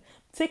semaine.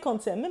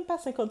 50e, même pas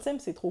 50e,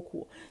 c'est trop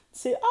court.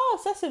 Ça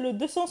c'est le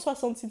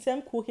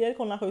 266e courriel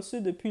qu'on a reçu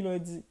depuis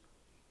lundi.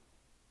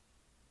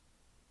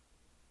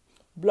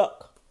 Bloc.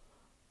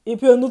 Et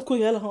puis un autre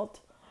courriel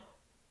rentre.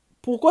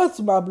 Pourquoi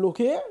tu m'as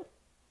bloqué?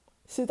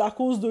 C'est à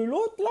cause de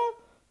l'autre, là?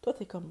 Toi,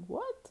 t'es comme,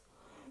 what?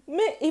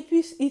 Mais, et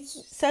puis,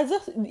 c'est-à-dire,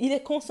 il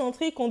est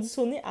concentré,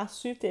 conditionné à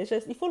suivre tes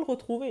gestes. Il faut le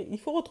retrouver. Il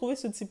faut retrouver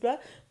ce type-là,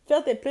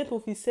 faire des plaintes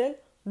officielles,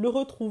 le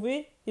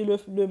retrouver et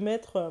le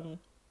mettre en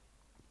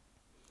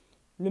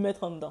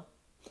dedans.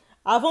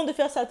 Avant de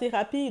faire sa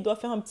thérapie, il doit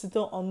faire un petit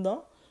temps en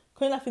dedans.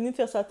 Quand il a fini de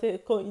faire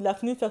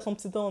son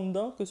petit temps en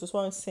dedans, que ce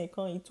soit un 5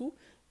 ans et tout,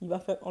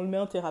 on le met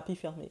en thérapie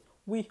fermée.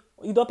 Oui,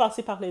 il doit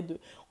passer par les deux.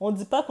 On ne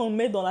dit pas qu'on le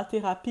met dans la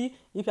thérapie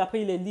et puis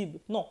après il est libre.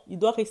 Non, il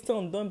doit rester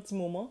en dedans un petit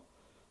moment.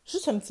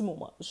 Juste un petit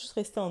moment. Juste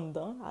rester en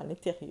dedans, à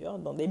l'intérieur,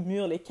 dans les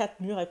murs, les 4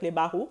 murs avec les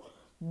barreaux.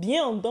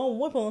 Bien en dedans, au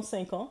moins pendant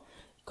 5 ans.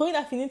 Quand il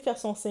a fini de faire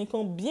son 5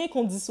 ans bien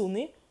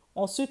conditionné,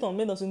 ensuite on le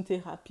met dans une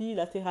thérapie.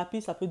 La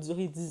thérapie, ça peut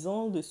durer 10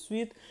 ans de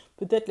suite.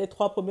 Peut-être les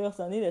 3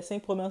 premières années, les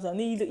 5 premières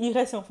années. Il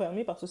reste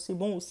enfermé parce que c'est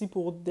bon aussi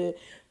pour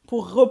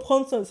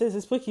reprendre ses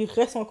esprits qui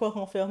restent encore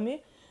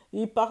enfermés.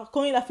 Et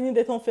quand il a fini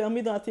d'être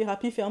enfermé dans la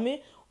thérapie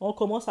fermée, on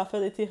commence à faire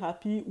des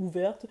thérapies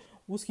ouvertes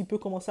où ce qu'il peut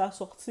commencer à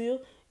sortir.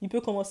 Il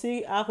peut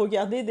commencer à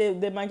regarder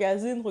des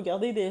magazines,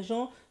 regarder des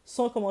gens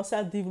sans commencer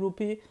à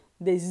développer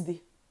des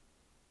idées.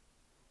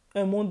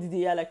 Un monde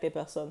idéal avec les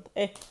personnes.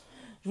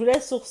 Je vous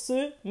laisse sur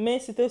ce, mais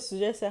c'était un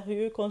sujet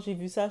sérieux. Quand j'ai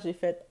vu ça, j'ai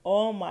fait «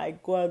 Oh my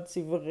God,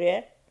 c'est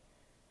vrai ?»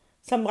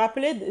 Ça me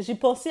rappelait, j'ai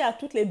pensé à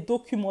tous les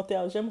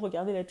documentaires. J'aime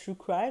regarder les true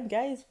crime,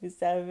 guys, vous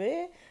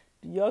savez.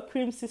 Your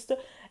Cream Sister.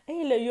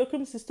 Le Your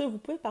Cream Sister, vous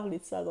pouvez parler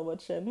de ça dans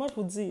votre chaîne. Moi, je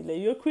vous dis, le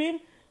Your Cream,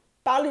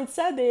 parler de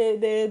ça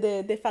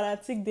des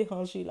fanatiques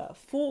dérangés, là.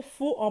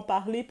 Faut en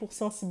parler pour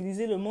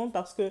sensibiliser le monde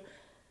parce que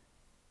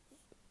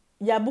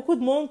il y a beaucoup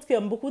de monde,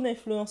 comme beaucoup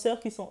d'influenceurs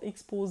qui sont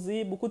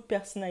exposés, beaucoup de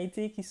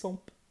personnalités qui sont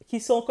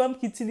comme,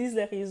 qui utilisent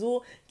les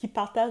réseaux, qui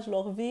partagent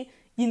leur vie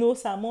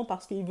innocemment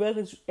parce qu'ils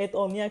veulent être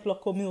en lien avec leur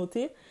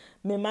communauté.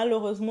 Mais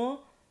malheureusement,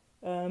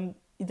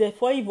 des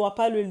fois, ils ne voient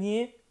pas le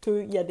lien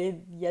qu'il y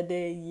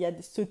a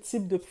ce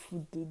type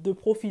de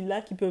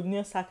profil-là qui peut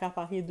venir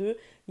s'accaparer d'eux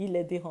et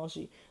les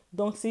déranger.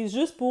 Donc, c'est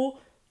juste pour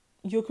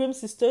Yokrim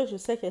Sister, je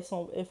sais elles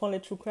font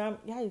les true crime.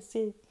 Yeah,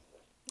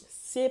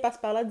 si elles passent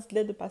par là,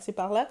 dites-les de passer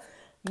par là.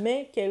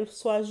 Mais qu'elles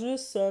soient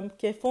juste,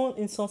 qu'elles font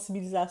une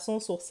sensibilisation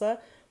sur ça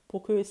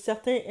pour que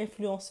certains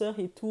influenceurs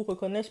et tout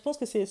reconnaissent. Je pense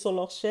que c'est sur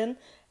leur chaîne,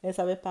 elles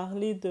avaient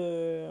parlé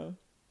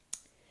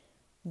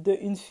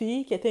d'une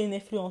fille qui était une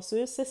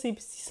influenceuse. Ça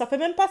fait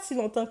même pas si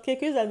longtemps,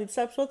 quelques années de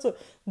ça, je pense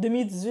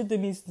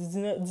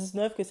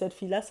 2018-2019 que cette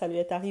fille-là, ça lui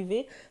est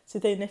arrivé.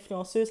 C'était une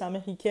influenceuse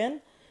américaine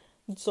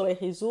sur les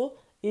réseaux.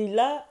 Et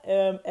là,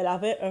 elle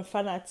avait un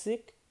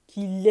fanatique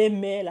qui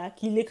l'aimait, là,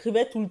 qui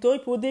l'écrivait tout le temps. Et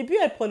puis au début,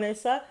 elle prenait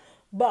ça,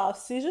 bah,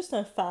 c'est juste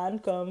un fan,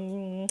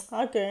 comme,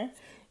 ok.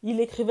 Il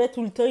écrivait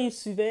tout le temps, il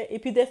suivait. Et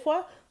puis des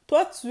fois,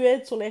 toi, tu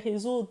es sur les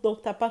réseaux,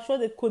 donc tu n'as pas le choix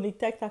d'être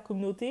connecté avec ta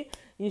communauté.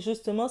 Et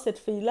justement, cette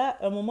fille-là,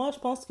 à un moment, je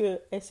pense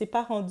qu'elle ne s'est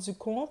pas rendue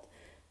compte.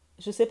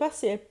 Je ne sais pas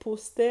si elle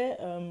postait,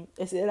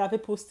 elle avait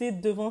posté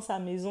devant sa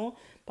maison.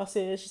 Parce que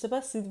je ne sais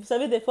pas si, vous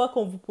savez, des fois,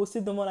 quand vous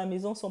postez devant la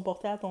maison sans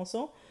porter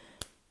attention,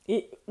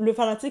 et le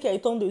fanatique a eu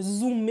le temps de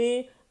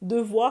zoomer, de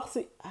voir.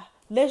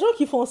 Les gens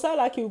qui font ça,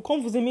 là, quand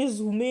vous aimez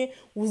zoomer,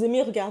 vous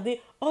aimez regarder,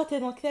 oh,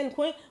 t'es dans quel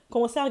coin,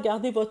 commencez à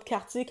regarder votre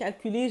quartier,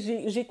 calculer,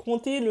 j'ai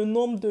compté le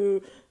nombre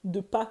de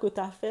pas que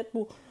t'as fait.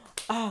 Pour...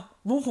 Ah,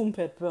 vous me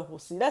faites peur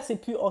aussi. Là, c'est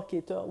plus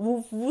enquêteur.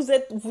 Vous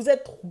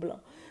êtes troublant.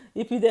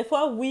 Et puis, des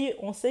fois, oui,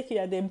 on sait qu'il y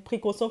a des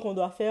précautions qu'on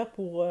doit faire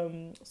pour,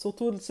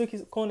 surtout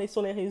quand on est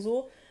sur les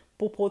réseaux,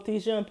 pour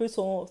protéger un peu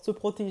se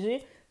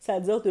protéger.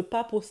 C'est-à-dire de ne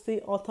pas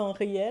poster en temps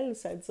réel.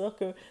 C'est-à-dire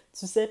que,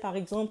 tu sais, par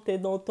exemple, tu es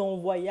dans ton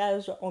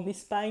voyage en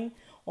Espagne,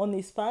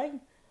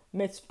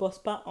 mais tu ne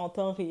postes pas en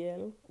temps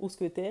réel où ce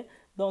que tu es.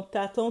 Donc, tu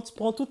attends, tu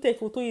prends toutes tes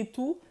photos et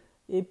tout,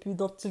 et puis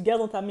donc, tu le gardes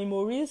dans ta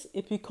memories,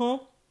 et puis quand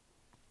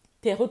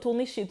tu es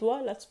retourné chez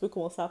toi, là, tu peux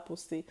commencer à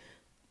poster,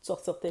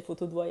 sortir tes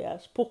photos de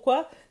voyage.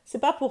 Pourquoi? C'est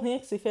pas pour rien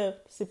que c'est fait.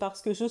 C'est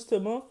parce que,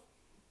 justement,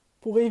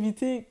 pour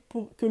éviter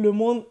que le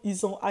monde,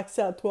 ils ont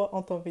accès à toi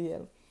en temps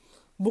réel.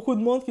 Beaucoup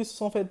de monde qui se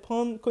sont fait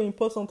prendre quand ils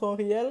postent en temps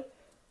réel,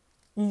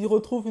 ils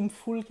retrouvent une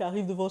foule qui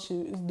arrive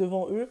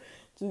devant eux.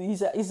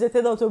 Ils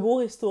étaient dans un beau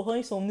restaurant,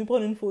 ils sont venus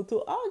prendre une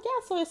photo. Ah, oh,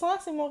 regarde, ce restaurant-là,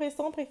 c'est mon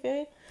restaurant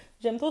préféré.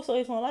 J'aime trop ce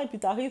restaurant-là. Et puis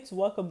t'arrives, tu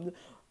vois comme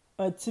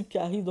un type qui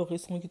arrive dans le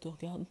restaurant qui te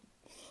regarde.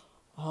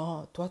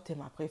 Ah, oh, toi, t'es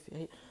ma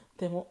préférée.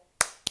 T'es mon...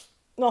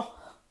 Non,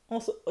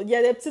 il y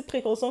a des petites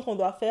précautions qu'on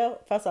doit faire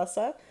face à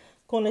ça,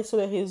 qu'on est sur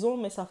les réseaux,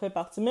 mais ça fait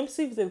partie. Même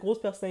si vous êtes grosse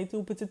personnalité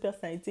ou petite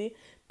personnalité,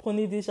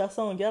 prenez déjà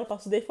ça en garde,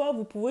 parce que des fois,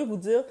 vous pouvez vous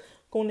dire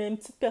qu'on est une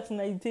petite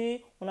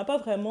personnalité, on n'a pas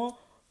vraiment,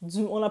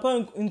 on n'a pas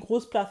une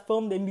grosse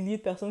plateforme, des milliers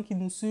de personnes qui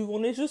nous suivent,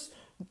 on est juste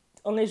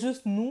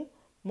nous,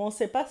 mais on ne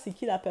sait pas c'est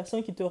qui la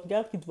personne qui te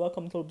regarde, qui te voit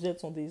comme l'objet de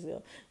son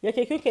désir. Il y a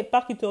quelqu'un quelque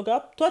part qui te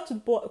regarde, toi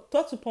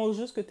tu penses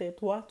juste que tu es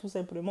toi, tout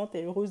simplement, tu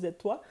es heureuse d'être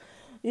toi,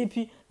 et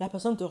puis la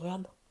personne te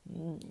regarde.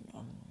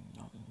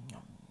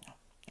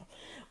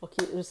 Ok,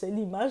 je sais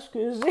l'image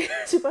que j'ai.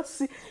 Je sais pas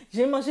si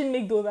j'ai mangé le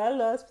McDonald's,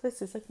 là. Peut-être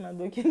c'est ça qui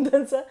me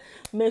donne ça.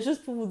 Mais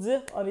juste pour vous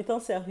dire, en étant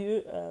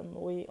sérieux,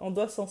 oui,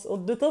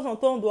 de temps en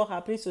temps, on doit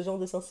rappeler ce genre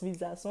de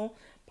sensibilisation.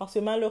 Parce que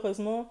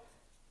malheureusement,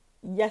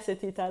 il y a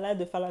cet état-là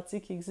de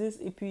fanatique qui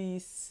existe. Et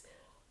puis,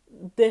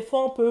 des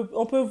fois,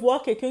 on peut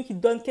voir quelqu'un qui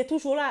est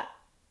toujours là,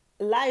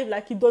 live,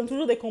 là, qui donne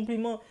toujours des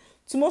compliments.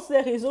 Tu montes sur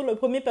les réseaux, la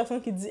première personne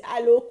qui dit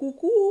allô,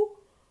 coucou,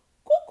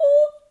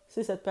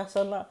 c'est cette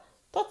personne-là.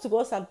 Toi, tu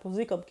commences à le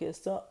poser comme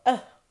question.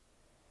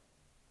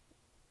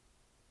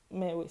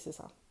 Mais oui, c'est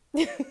ça.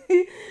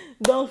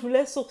 Donc, je vous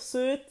laisse sur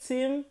ce.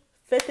 Tim,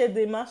 fais tes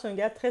démarches. Un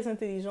gars très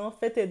intelligent,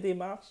 fais tes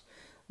démarches.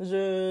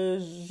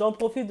 J'en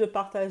profite de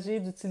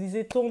partager,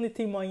 d'utiliser ton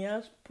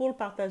témoignage pour le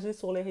partager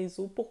sur les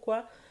réseaux.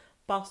 Pourquoi?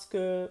 Parce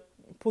que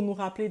pour nous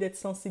rappeler d'être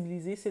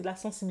sensibilisés, c'est de la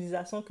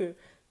sensibilisation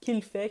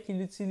qu'il fait,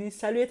 qu'il utilise.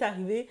 Ça lui est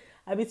arrivé.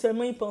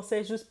 Habituellement, il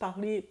pensait juste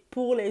parler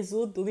pour les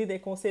autres, donner des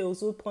conseils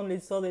aux autres, prendre les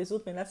histoires des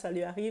autres, mais là, ça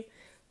lui arrive.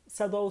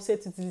 Ça doit aussi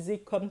être utilisé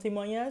comme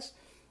témoignage.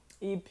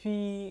 Et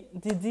puis,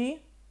 Didi,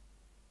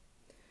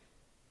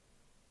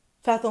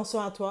 fais attention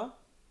à toi.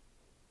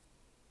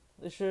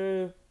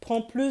 Je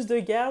prends plus de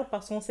garde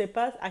parce qu'on ne sait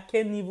pas à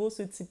quel niveau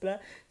ce type-là,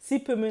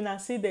 s'il peut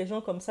menacer des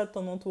gens comme ça de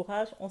ton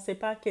entourage, on ne sait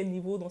pas à quel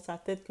niveau dans sa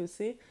tête que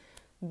c'est.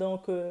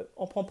 Donc,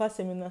 on ne prend pas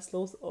ces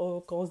menaces-là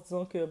en se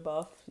disant que,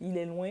 bah, il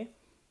est loin.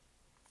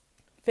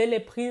 Fais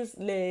les prises,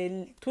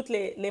 toutes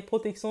les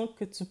protections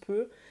que tu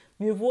peux.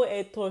 Mieux vaut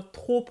être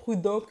trop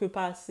prudent que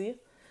pas assez.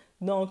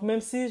 Donc, même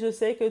si je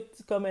sais que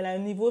comme elle a un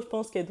niveau, je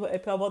pense qu'elle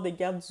peut avoir des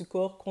gardes du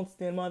corps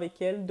continuellement avec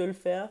elle, de le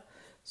faire.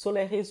 sur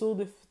les réseaux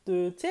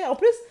tu sais, en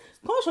plus,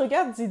 quand je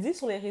regarde Didi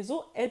sur les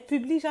réseaux, elle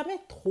publie jamais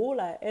trop,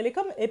 là. Elle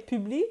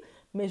publie,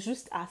 mais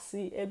juste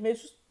assez. Elle met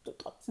juste deux,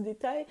 trois petits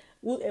détails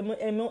où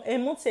elle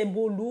montre ses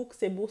beaux looks,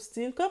 ses beaux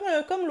styles,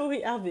 comme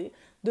Laurie Harvey.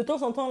 De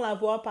temps en temps, on la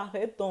voit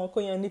apparaître quand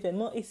il y a un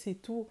événement et c'est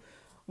tout.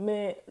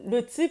 Mais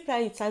le type, là,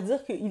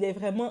 c'est-à-dire qu'il est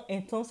vraiment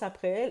intense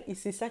après elle et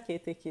c'est ça qui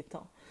est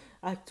inquiétant.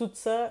 Avec tout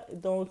ça,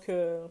 donc,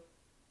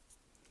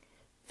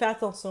 fais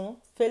attention,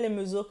 fais les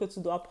mesures que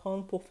tu dois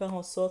prendre pour faire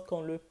en sorte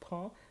qu'on le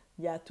prend.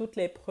 Il y a toutes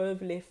les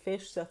preuves, les faits,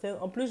 je suis certaine.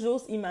 En plus,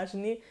 j'ose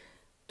imaginer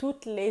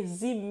toutes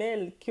les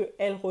emails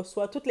qu'elle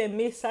reçoit, tous les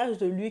messages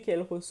de lui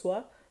qu'elle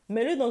reçoit.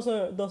 Mets-le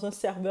dans un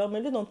serveur,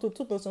 mets-le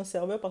tout dans un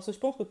serveur parce que je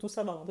pense que tout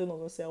ça va rentrer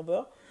dans un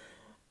serveur.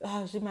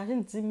 Ah,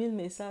 j'imagine 10 000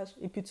 messages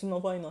et puis tu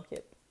m'envoies une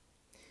enquête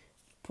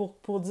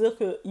pour dire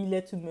qu'il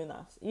est une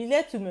menace. Il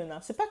est une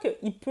menace. C'est pas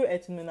qu'il peut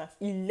être une menace,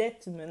 il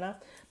est une menace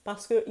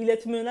parce qu'il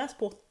est une menace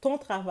pour ton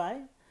travail,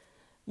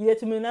 il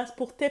est une menace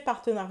pour tes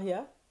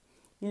partenariats,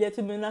 il est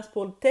une menace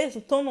pour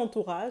ton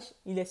entourage,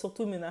 il est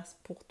surtout une menace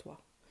pour toi.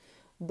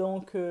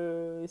 Donc,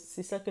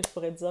 c'est ça que je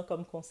pourrais dire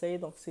comme conseil,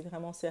 donc c'est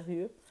vraiment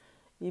sérieux.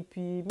 Et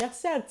puis,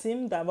 merci à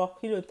Tim d'avoir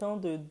pris le temps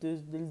de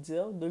le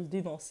dire, de le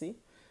dénoncer.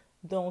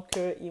 Donc,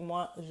 et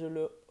moi, je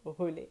le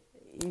relais.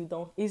 Et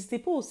donc, n'hésitez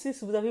pas aussi,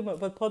 si vous avez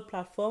votre propre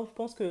plateforme, je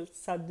pense que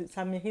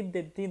ça mérite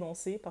d'être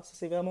dénoncé parce que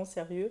c'est vraiment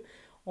sérieux.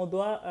 On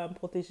doit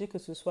protéger que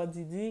ce soit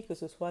Didi, que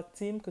ce soit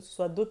Tim, que ce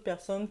soit d'autres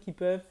personnes qui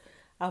peuvent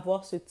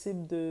avoir ce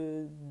type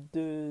de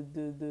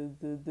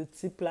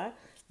type-là,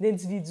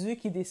 d'individus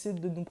qui décident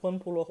de nous prendre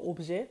pour leur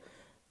objet.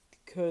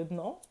 Que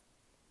non,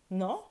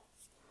 non.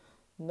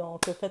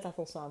 Donc, faites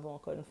attention à vous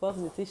encore une fois.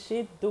 Vous étiez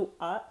chez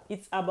Doha,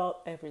 It's About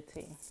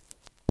Everything.